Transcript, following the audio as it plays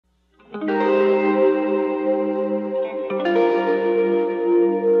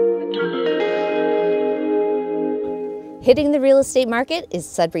Hitting the real estate market is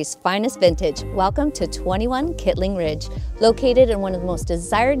Sudbury's finest vintage. Welcome to 21 Kittling Ridge, located in one of the most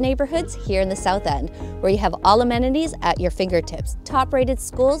desired neighborhoods here in the South End, where you have all amenities at your fingertips, top-rated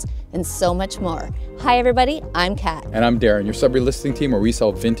schools, and so much more. Hi everybody, I'm Kat. And I'm Darren, your Sudbury listing team where we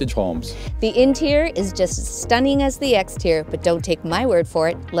sell vintage homes. The interior is just as stunning as the exterior, but don't take my word for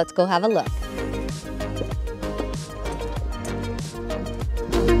it. Let's go have a look.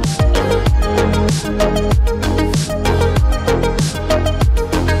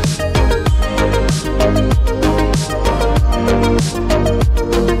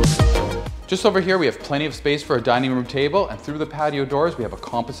 Just over here we have plenty of space for a dining room table, and through the patio doors we have a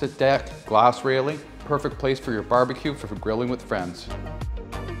composite deck, glass railing, perfect place for your barbecue for grilling with friends.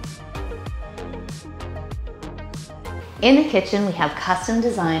 In the kitchen we have custom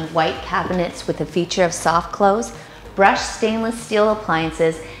designed white cabinets with a feature of soft close, brushed stainless steel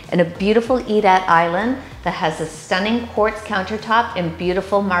appliances, and a beautiful eat-at island that has a stunning quartz countertop and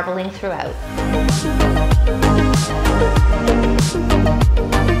beautiful marbling throughout.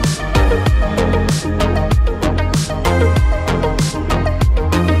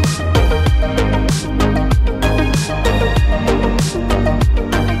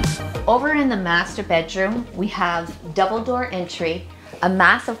 Over in the master bedroom, we have double door entry, a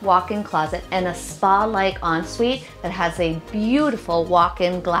massive walk-in closet, and a spa-like ensuite that has a beautiful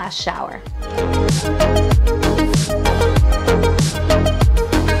walk-in glass shower.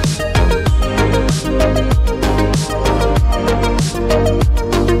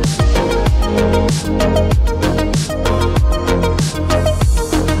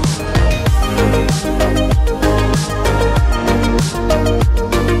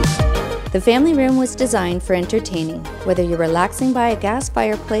 The family room was designed for entertaining, whether you're relaxing by a gas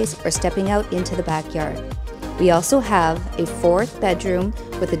fireplace or stepping out into the backyard. We also have a fourth bedroom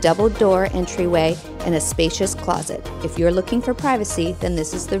with a double door entryway and a spacious closet. If you're looking for privacy, then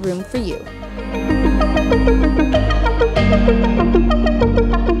this is the room for you.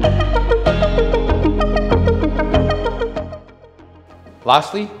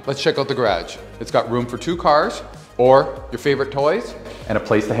 Lastly, let's check out the garage. It's got room for 2 cars, or your favorite toys, and a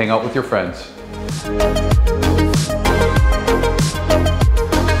place to hang out with your friends.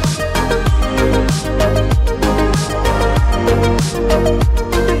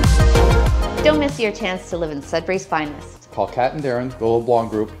 Don't miss your chance to live in Sudbury's finest. Call Kat and Darren, the LeBlanc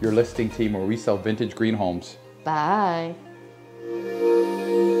Group, your listing team where we sell vintage green homes. Bye.